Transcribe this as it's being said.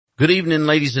Good evening,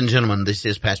 ladies and gentlemen. This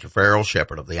is Pastor Farrell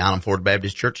Shepherd of the Island Ford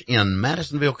Baptist Church in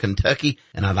Madisonville, Kentucky,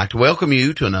 and I'd like to welcome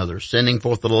you to another Sending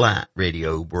Forth the Light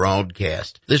radio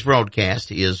broadcast. This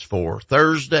broadcast is for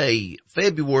Thursday,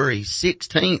 February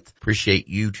 16th. Appreciate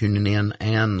you tuning in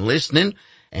and listening.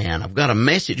 And I've got a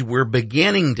message we're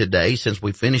beginning today since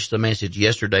we finished the message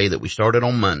yesterday that we started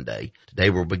on Monday. Today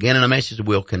we're beginning a message that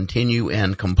we'll continue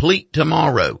and complete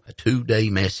tomorrow, a 2-day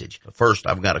message. But first,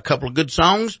 I've got a couple of good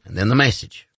songs and then the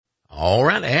message. All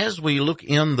right, as we look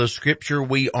in the scripture,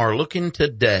 we are looking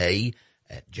today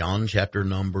at John chapter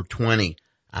number 20.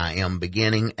 I am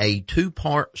beginning a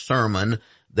 2-part sermon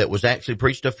that was actually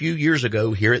preached a few years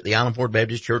ago here at the Island Ford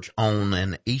Baptist Church on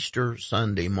an Easter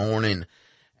Sunday morning.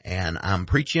 And I'm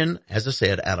preaching, as I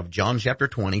said, out of John chapter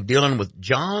 20, dealing with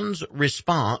John's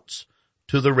response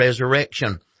to the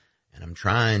resurrection. And I'm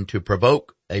trying to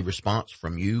provoke a response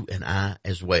from you and I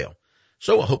as well.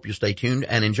 So I hope you stay tuned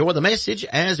and enjoy the message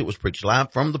as it was preached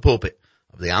live from the pulpit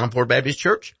of the Island Ford Baptist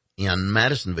Church in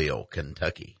Madisonville,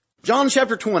 Kentucky. John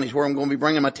chapter 20 is where I'm going to be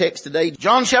bringing my text today.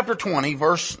 John chapter 20,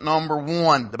 verse number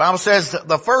 1. The Bible says,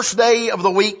 "The first day of the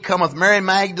week cometh Mary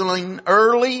Magdalene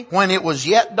early, when it was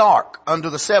yet dark, unto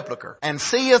the sepulchre, and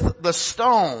seeth the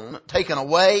stone taken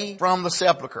away from the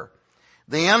sepulchre.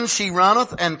 Then she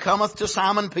runneth and cometh to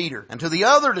Simon Peter, and to the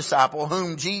other disciple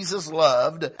whom Jesus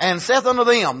loved, and saith unto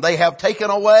them, They have taken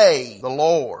away the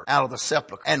Lord out of the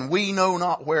sepulchre, and we know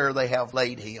not where they have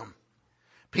laid him.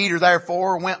 Peter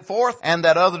therefore went forth, and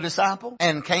that other disciple,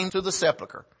 and came to the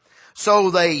sepulchre. So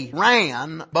they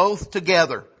ran both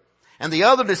together. And the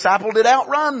other disciple did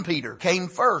outrun Peter, came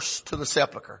first to the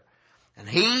sepulchre. And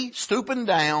he, stooping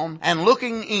down and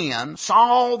looking in,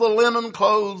 saw the linen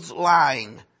clothes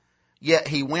lying, yet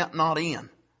he went not in.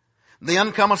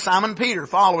 Then cometh Simon Peter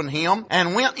following him,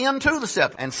 and went into the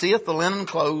sepulchre, and seeth the linen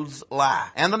clothes lie,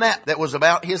 and the net that was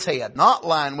about his head, not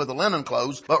lying with the linen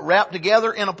clothes, but wrapped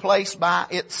together in a place by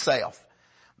itself.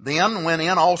 Then went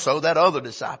in also that other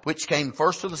disciple, which came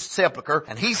first to the sepulchre,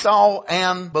 and he saw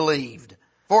and believed.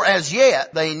 For as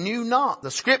yet they knew not the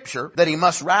scripture, that he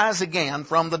must rise again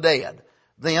from the dead.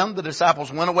 Then the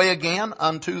disciples went away again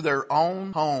unto their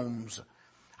own homes."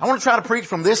 I want to try to preach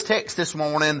from this text this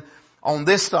morning on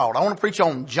this thought. I want to preach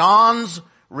on John's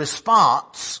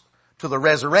response to the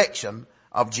resurrection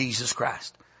of Jesus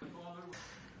Christ.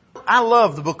 I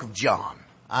love the book of John.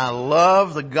 I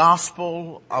love the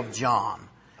Gospel of John.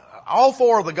 All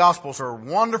 4 of the Gospels are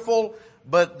wonderful,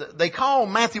 but they call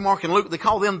Matthew, Mark, and Luke, they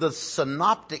call them the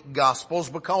synoptic Gospels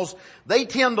because they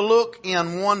tend to look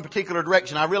in one particular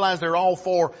direction. I realize they're all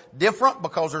 4 different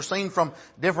because they're seen from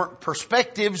different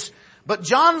perspectives. But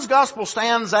John's gospel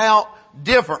stands out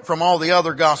different from all the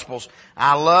other gospels.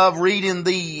 I love reading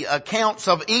the accounts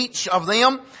of each of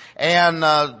them and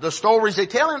the stories they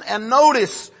tell, and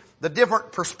notice the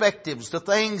different perspectives, the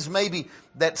things maybe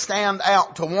that stand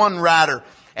out to one writer.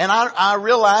 And I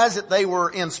realize that they were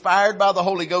inspired by the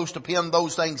Holy Ghost to pen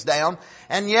those things down,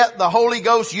 and yet the Holy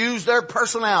Ghost used their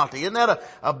personality. Isn't that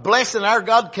a blessing? Our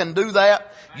God can do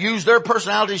that, use their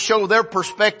personality, show their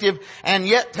perspective, and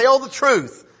yet tell the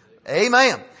truth.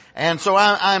 Amen. And so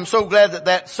I'm so glad that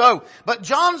that's so. But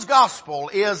John's gospel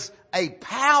is a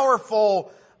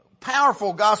powerful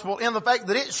gospel in the fact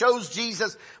that it shows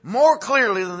Jesus more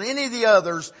clearly than any of the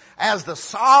others as the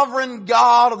sovereign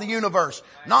God of the universe.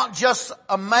 Not just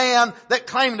a man that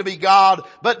claimed to be God,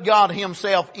 but God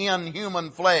himself in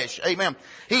human flesh. Amen.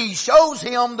 He shows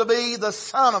him to be the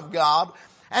Son of God,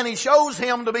 and he shows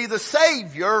him to be the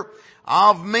Savior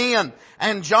of men.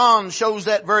 And John shows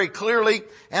that very clearly,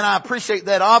 and I appreciate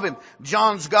that of him.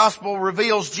 John's gospel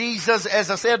reveals Jesus, as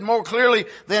I said, more clearly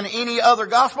than any other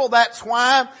gospel. That's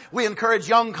why we encourage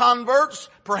young converts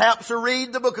perhaps to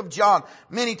read the book of John.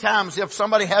 Many times if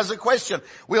somebody has a question,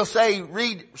 we'll say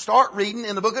start reading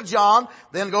in the book of John,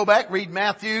 then go back, read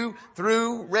Matthew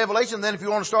through Revelation. Then if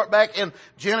you want to start back in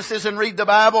Genesis and read the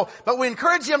Bible. But we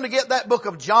encourage them to get that book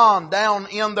of John down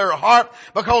in their heart,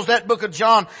 because that book of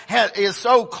John is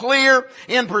so clear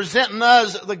in presenting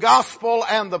us the gospel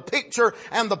and the picture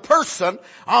and the person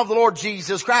of the Lord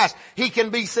Jesus Christ. He can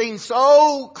be seen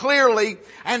so clearly,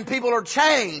 and people are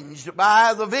changed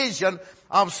by the vision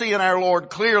of seeing our Lord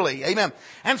clearly. Amen.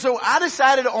 And so I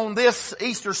decided on this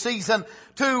Easter season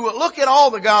to look at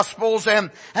all the Gospels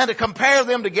and to compare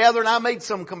them together. And I made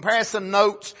some comparison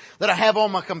notes that I have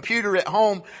on my computer at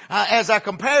home as I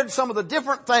compared some of the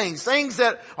different things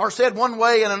that are said one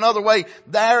way and another way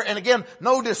there. And again,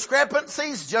 no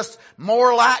discrepancies, just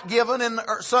more light given in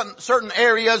certain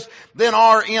areas than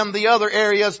are in the other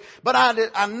areas. But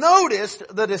I noticed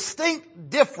the distinct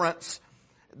difference,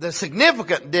 the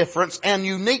significant difference and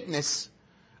uniqueness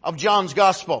of John's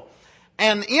Gospel.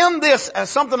 And in this,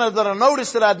 something that I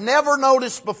noticed that I'd never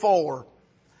noticed before,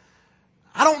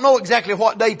 I don't know exactly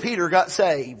what day Peter got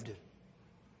saved.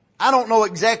 I don't know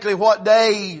exactly what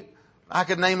day, I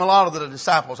could name a lot of the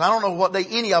disciples. I don't know what day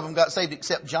any of them got saved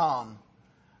except John.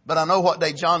 But I know what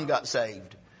day John got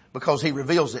saved because he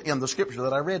reveals it in the scripture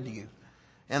that I read to you.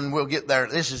 And we'll get there.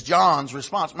 This is John's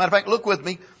response. Matter of fact, look with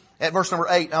me at verse number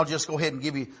 8. I'll just go ahead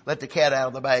and let the cat out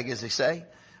of the bag, as they say.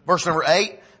 Verse number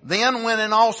 8. Then went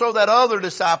in also that other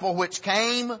disciple which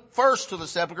came first to the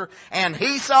sepulchre, and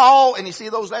he saw, and you see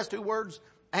those last two words?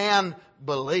 And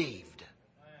believed.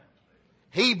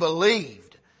 He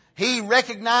believed. He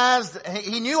recognized,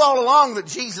 he knew all along that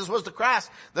Jesus was the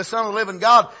Christ, the Son of the living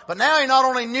God. But now he not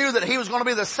only knew that he was going to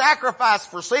be the sacrifice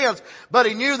for sins, but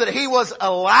he knew that he was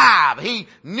alive. He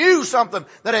knew something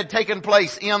that had taken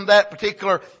place in that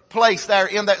particular place there,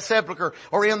 in that sepulcher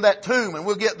or in that tomb. And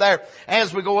we'll get there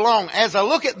as we go along. As I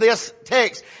look at this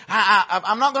text,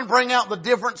 I'm not going to bring out the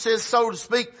differences, so to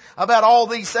speak, about all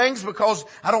these things because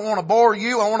I don't want to bore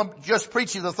you. I want to just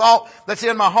preach you the thought that's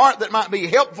in my heart that might be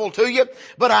helpful to you.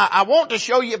 But I want to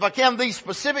show you, if I can, these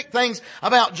specific things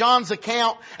about John's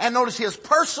account, and notice his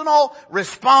personal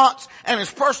response and his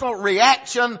personal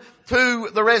reaction to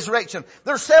the resurrection.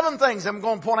 There's 7 things I'm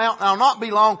going to point out, and I'll not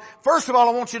be long. First of all,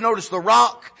 I want you to notice the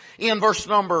rock in verse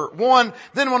number 1.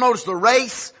 Then we'll notice the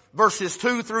race, verses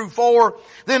 2 through 4.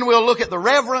 Then we'll look at the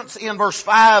reverence in verse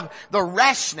 5, the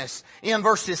rashness in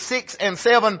verses 6 and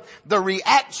 7, the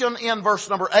reaction in verse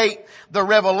number 8, the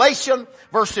revelation,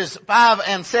 verses 5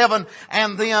 and 7,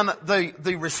 and then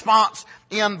the response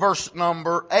in verse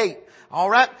number 8.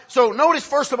 Alright? So notice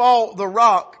first of all the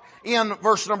rock in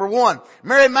verse number 1.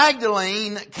 Mary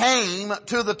Magdalene came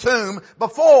to the tomb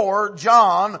before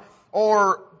John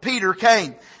or Peter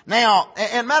came. Now,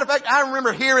 and matter of fact, I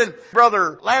remember hearing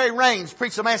Brother Larry Raines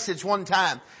preach a message one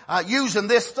time, using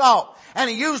this thought. And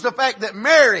he used the fact that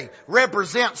Mary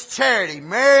represents charity.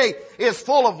 Mary is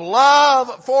full of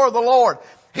love for the Lord.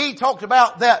 He talked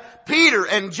about that Peter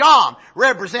and John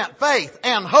represent faith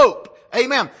and hope.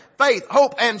 Amen. Faith,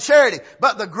 hope, and charity.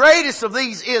 But the greatest of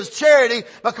these is charity,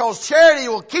 because charity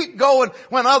will keep going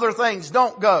when other things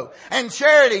don't go. And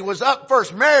charity was up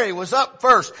first. Mary was up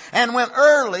first and went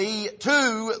early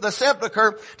to the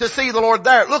sepulchre to see the Lord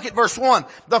there. Look at verse 1.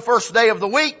 The first day of the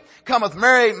week cometh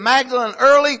Mary Magdalene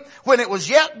early, when it was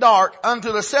yet dark,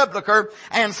 unto the sepulchre,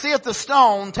 and seeth the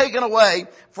stone taken away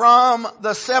from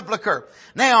the sepulchre.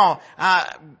 Now,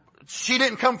 she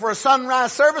didn't come for a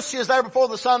sunrise service. She was there before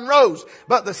the sun rose.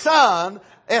 But the sun,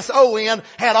 S-O-N,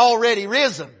 had already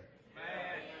risen.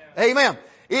 Amen.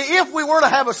 If we were to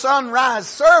have a sunrise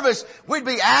service, we'd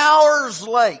be hours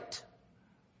late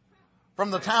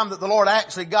from the time that the Lord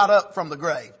actually got up from the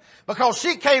grave. Because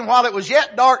she came while it was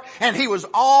yet dark, and he was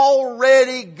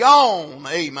already gone.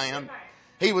 Amen.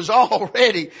 He was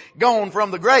already gone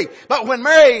from the grave. But when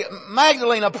Mary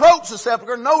Magdalene approached the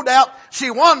sepulchre, no doubt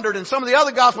she wondered, and some of the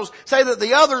other Gospels say that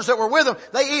the others that were with them,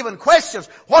 they even questioned,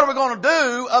 what are we going to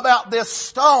do about this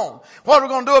stone? What are we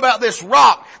going to do about this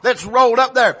rock that's rolled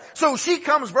up there? So she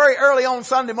comes very early on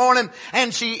Sunday morning,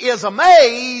 and she is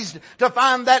amazed to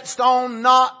find that stone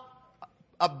not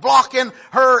blocking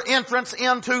her entrance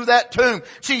into that tomb.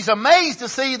 She's amazed to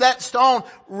see that stone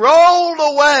rolled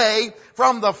away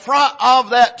from the front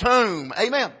of that tomb.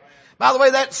 Amen. By the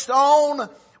way, that stone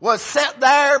was set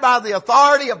there by the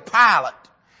authority of Pilate.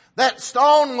 That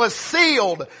stone was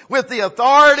sealed with the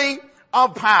authority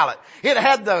of Pilate. It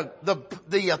had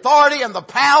the authority and the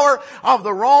power of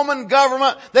the Roman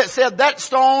government that said that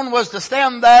stone was to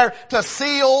stand there to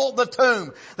seal the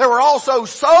tomb. There were also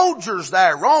soldiers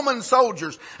there, Roman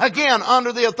soldiers, again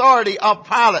under the authority of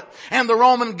Pilate and the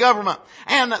Roman government.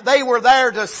 And they were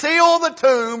there to seal the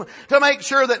tomb to make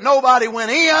sure that nobody went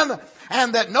in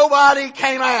and that nobody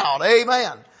came out.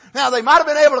 Amen. Now they might have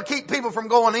been able to keep people from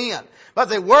going in, but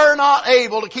they were not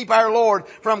able to keep our Lord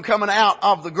from coming out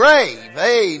of the grave.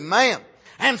 Amen.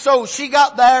 And so she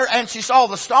got there and she saw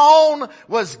the stone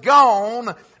was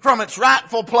gone from its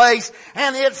rightful place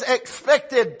and its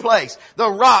expected place.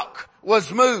 The rock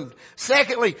was moved.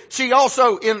 Secondly, she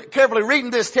also, in carefully reading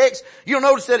this text, you'll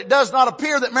notice that it does not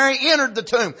appear that Mary entered the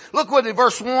tomb. Look with me,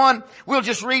 verse 1. We'll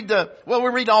just read we'll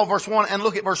read all verse 1 and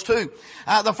look at verse 2.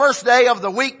 The first day of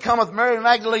the week cometh Mary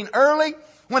Magdalene early,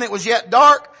 when it was yet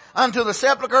dark, unto the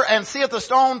sepulchre, and seeth the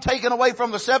stone taken away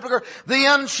from the sepulchre.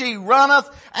 Then she runneth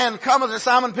and cometh to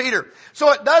Simon Peter.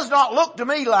 So it does not look to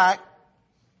me like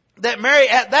that Mary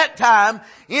at that time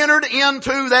entered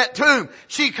into that tomb.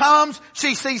 She comes,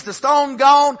 she sees the stone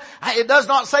gone. It does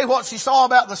not say what she saw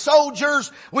about the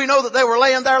soldiers. We know that they were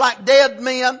laying there like dead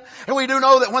men. And we do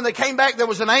know that when they came back there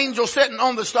was an angel sitting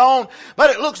on the stone. But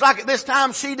it looks like at this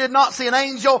time she did not see an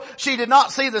angel. She did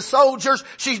not see the soldiers.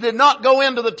 She did not go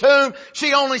into the tomb.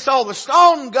 She only saw the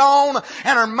stone gone,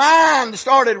 and her mind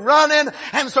started running.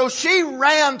 And so she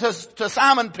ran to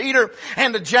Simon Peter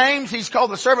and to James. He's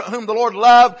called the servant whom the Lord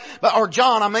loved, or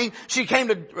John, I mean. She came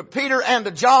to Peter and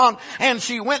to John, and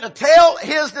she went to tell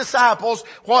his disciples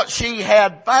what she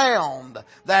had found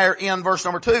there in verse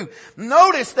number 2.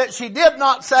 Notice that she did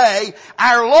not say,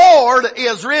 "Our Lord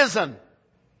is risen."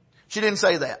 She didn't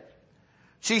say that.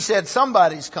 She said,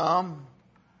 "Somebody's come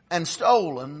and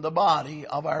stolen the body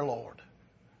of our Lord."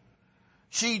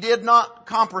 She did not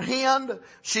comprehend.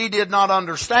 She did not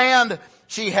understand.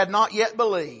 She had not yet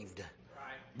believed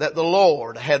that the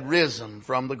Lord had risen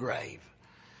from the grave.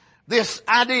 This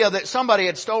idea that somebody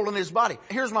had stolen his body.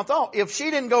 Here's my thought. If she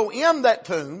didn't go in that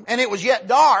tomb and it was yet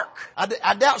dark,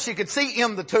 I doubt she could see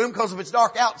in the tomb, because if it's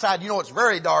dark outside, you know it's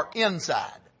very dark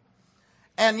inside.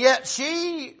 And yet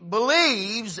she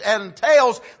believes and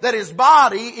tells that his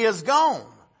body is gone.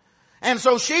 And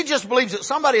so she just believes that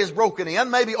somebody has broken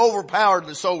in, maybe overpowered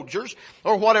the soldiers,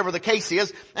 or whatever the case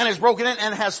is, and has broken in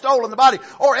and has stolen the body.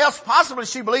 Or else possibly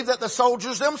she believed that the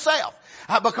soldiers themselves,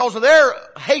 because of their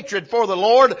hatred for the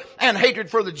Lord and hatred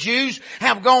for the Jews,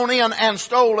 have gone in and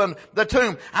stolen the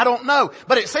tomb. I don't know.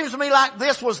 But it seems to me like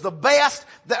this was the best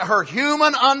that her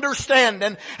human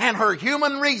understanding and her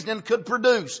human reasoning could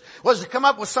produce, was to come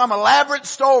up with some elaborate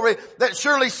story that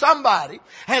surely somebody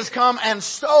has come and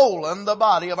stolen the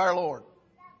body of our Lord.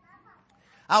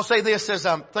 I'll say this as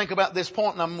I think about this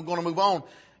point, and I'm going to move on.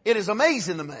 It is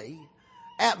amazing to me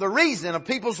at the reason of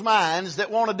people's minds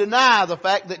that want to deny the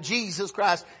fact that Jesus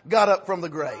Christ got up from the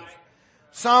grave.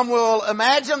 Some will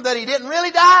imagine that he didn't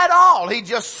really die at all. He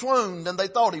just swooned and they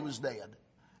thought he was dead.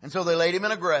 And so they laid him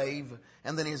in a grave,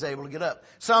 and then he was able to get up.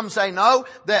 Some say no,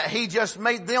 that he just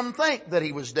made them think that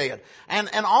he was dead. And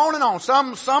on and on.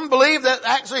 Some believe that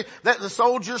actually that the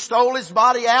soldiers stole his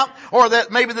body out, or that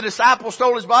maybe the disciples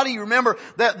stole his body. You remember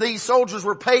that these soldiers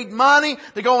were paid money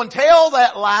to go and tell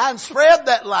that lie and spread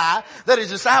that lie that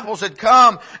his disciples had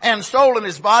come and stolen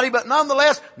his body. But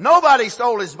nonetheless, nobody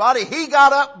stole his body. He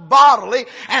got up bodily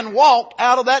and walked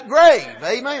out of that grave.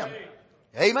 Amen.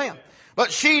 Amen.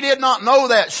 But she did not know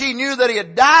that. She knew that he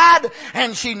had died,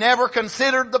 and she never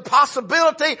considered the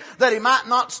possibility that he might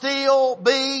not still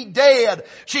be dead.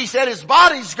 She said his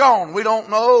body's gone. We don't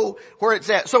know where it's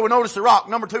at. So we notice the rock.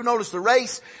 Number 2, notice the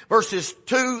race. Verses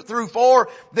 2 through 4.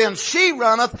 Then she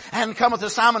runneth and cometh to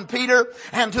Simon Peter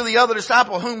and to the other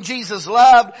disciple whom Jesus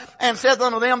loved, and saith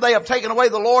unto them, They have taken away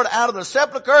the Lord out of the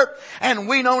sepulchre, and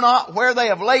we know not where they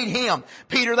have laid him.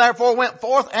 Peter therefore went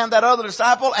forth, and that other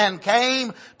disciple, and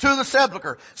came to the sepulchre.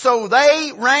 So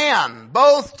they ran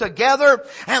both together,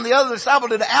 and the other disciple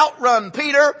did outrun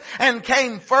Peter and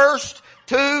came first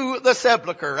to the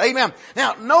sepulchre. Amen.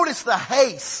 Now notice the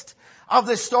haste of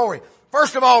this story.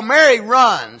 First of all, Mary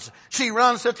runs. She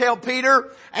runs to tell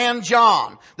Peter and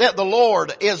John that the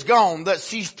Lord is gone, that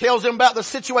she tells them about the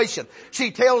situation.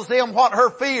 She tells them what her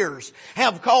fears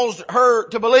have caused her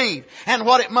to believe and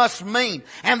what it must mean.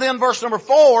 And then verse number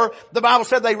 4, the Bible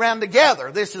said they ran together.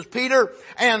 This is Peter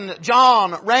and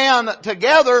John ran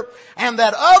together, and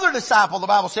that other disciple, the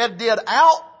Bible said, did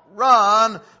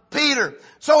outrun Peter.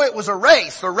 So it was a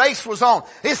race. The race was on.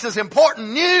 This is important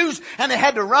news, and they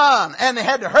had to run, and they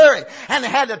had to hurry, and they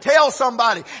had to tell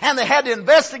somebody, and they had to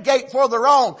investigate for their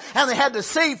own, and they had to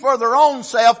see for their own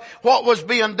self what was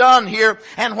being done here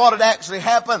and what had actually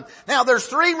happened. Now there's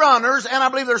 3 runners, and I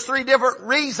believe there's 3 different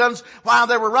reasons why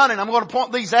they were running. I'm going to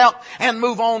point these out and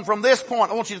move on from this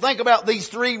point. I want you to think about these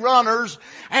 3 runners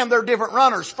and their different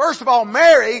runners. First of all,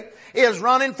 Mary is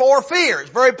running for fear. It's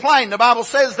very plain. The Bible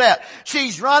says that.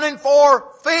 She's running for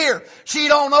fear. She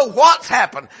don't know what's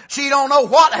happened. She don't know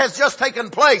what has just taken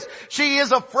place. She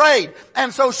is afraid.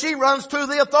 And so she runs to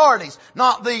the authorities.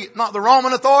 Not the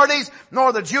Roman authorities,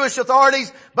 nor the Jewish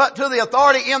authorities, but to the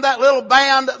authority in that little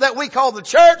band that we call the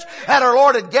church that our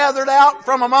Lord had gathered out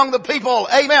from among the people.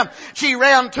 Amen. She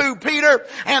ran to Peter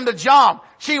and to John.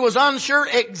 She was unsure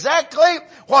exactly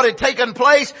what had taken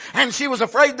place, and she was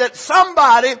afraid that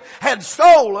somebody had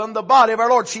stolen the body of our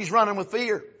Lord. She's running with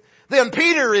fear. Then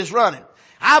Peter is running.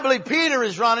 I believe Peter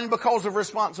is running because of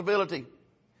responsibility.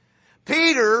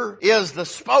 Peter is the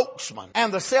spokesman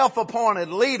and the self-appointed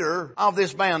leader of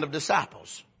this band of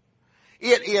disciples.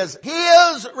 It is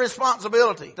his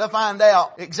responsibility to find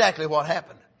out exactly what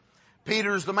happened.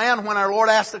 Peter's the man when our Lord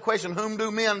asked the question, whom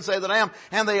do men say that I am?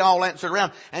 And they all answered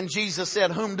around. And Jesus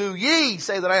said, whom do ye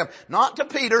say that I am? Not to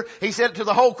Peter. He said it to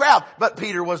the whole crowd. But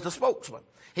Peter was the spokesman.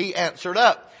 He answered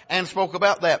up and spoke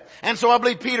about that. And so I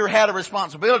believe Peter had a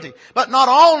responsibility. But not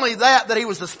only that he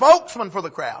was the spokesman for the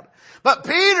crowd, but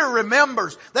Peter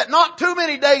remembers that not too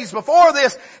many days before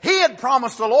this, he had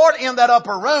promised the Lord in that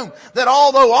upper room that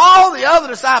although all the other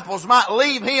disciples might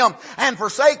leave him and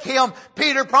forsake him,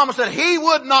 Peter promised that he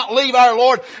would not leave our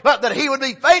Lord, but that he would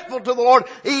be faithful to the Lord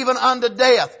even unto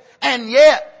death. And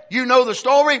yet, you know the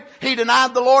story. He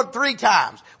denied the Lord 3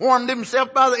 times. Warmed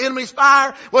himself by the enemy's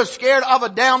fire, was scared of a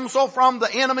damsel from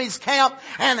the enemy's camp,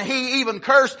 and he even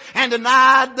cursed and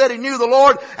denied that he knew the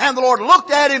Lord. And the Lord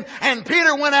looked at him, and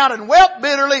Peter went out and wept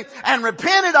bitterly and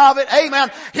repented of it.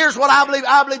 Amen. Here's what I believe.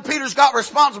 I believe Peter's got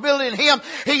responsibility in him.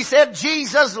 He said,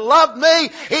 Jesus loved me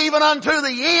even unto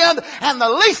the end, and the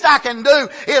least I can do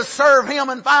is serve him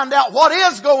and find out what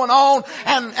is going on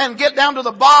and get down to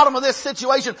the bottom of this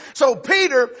situation. So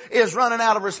Peter is running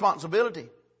out of responsibility.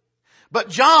 But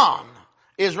John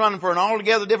is running for an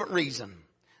altogether different reason.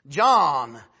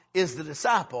 John is the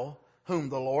disciple whom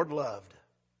the Lord loved.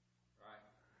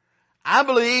 I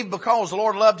believe because the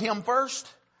Lord loved him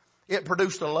first, it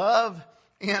produced a love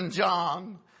in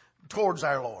John towards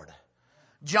our Lord.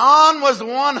 John was the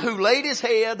one who laid his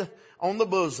head on the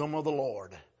bosom of the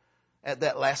Lord at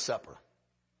that Last Supper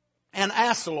and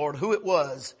asked the Lord who it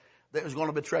was that was going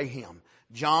to betray him.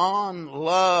 John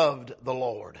loved the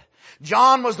Lord.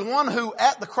 John was the one who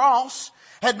at the cross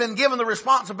had been given the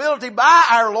responsibility by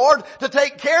our Lord to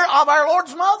take care of our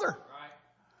Lord's mother.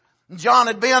 John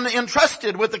had been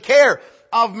entrusted with the care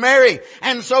of Mary.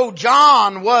 And so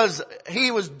John was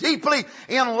deeply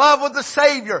in love with the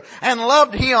Savior and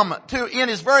loved him in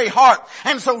his very heart.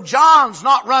 And so John's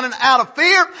not running out of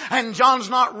fear and John's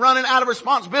not running out of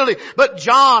responsibility. But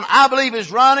John, I believe,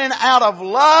 is running out of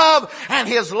love, and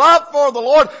his love for the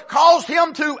Lord caused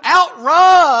him to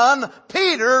outrun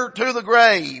Peter to the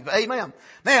grave. Amen.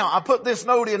 Now, I put this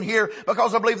note in here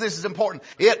because I believe this is important.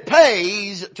 It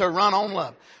pays to run on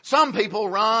love. Some people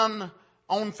run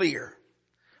on fear.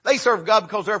 They serve God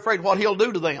because they're afraid what He'll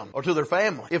do to them or to their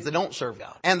family if they don't serve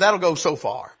God. And that'll go so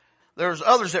far. There's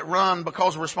others that run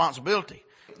because of responsibility.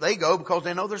 They go because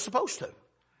they know they're supposed to.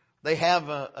 They have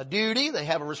a duty, they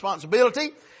have a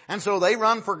responsibility, and so they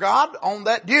run for God on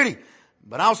that duty.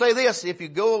 But I'll say this, if you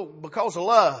go because of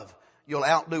love, you'll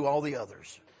outdo all the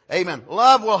others. Amen.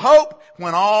 Love will hope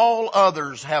when all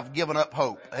others have given up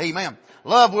hope. Amen.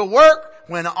 Love will work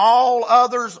when all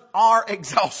others are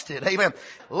exhausted. Amen.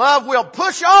 Love will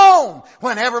push on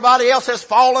when everybody else has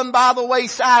fallen by the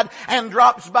wayside and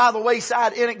drops by the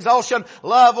wayside in exhaustion.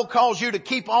 Love will cause you to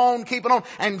keep on, keeping on.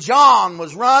 And John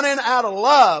was running out of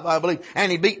love, I believe,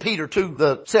 and he beat Peter to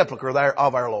the sepulcher there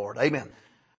of our Lord. Amen.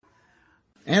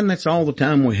 And that's all the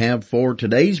time we have for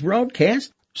today's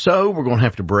broadcast. So we're going to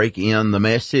have to break in the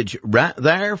message right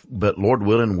there, but Lord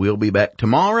willing, we'll be back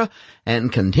tomorrow and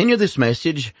continue this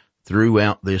message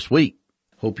throughout this week.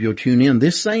 Hope you'll tune in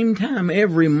this same time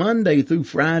every Monday through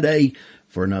Friday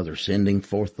for another Sending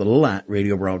Forth the Light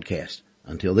radio broadcast.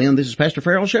 Until then, this is Pastor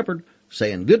Farrell Shepherd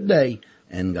saying good day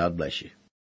and God bless you.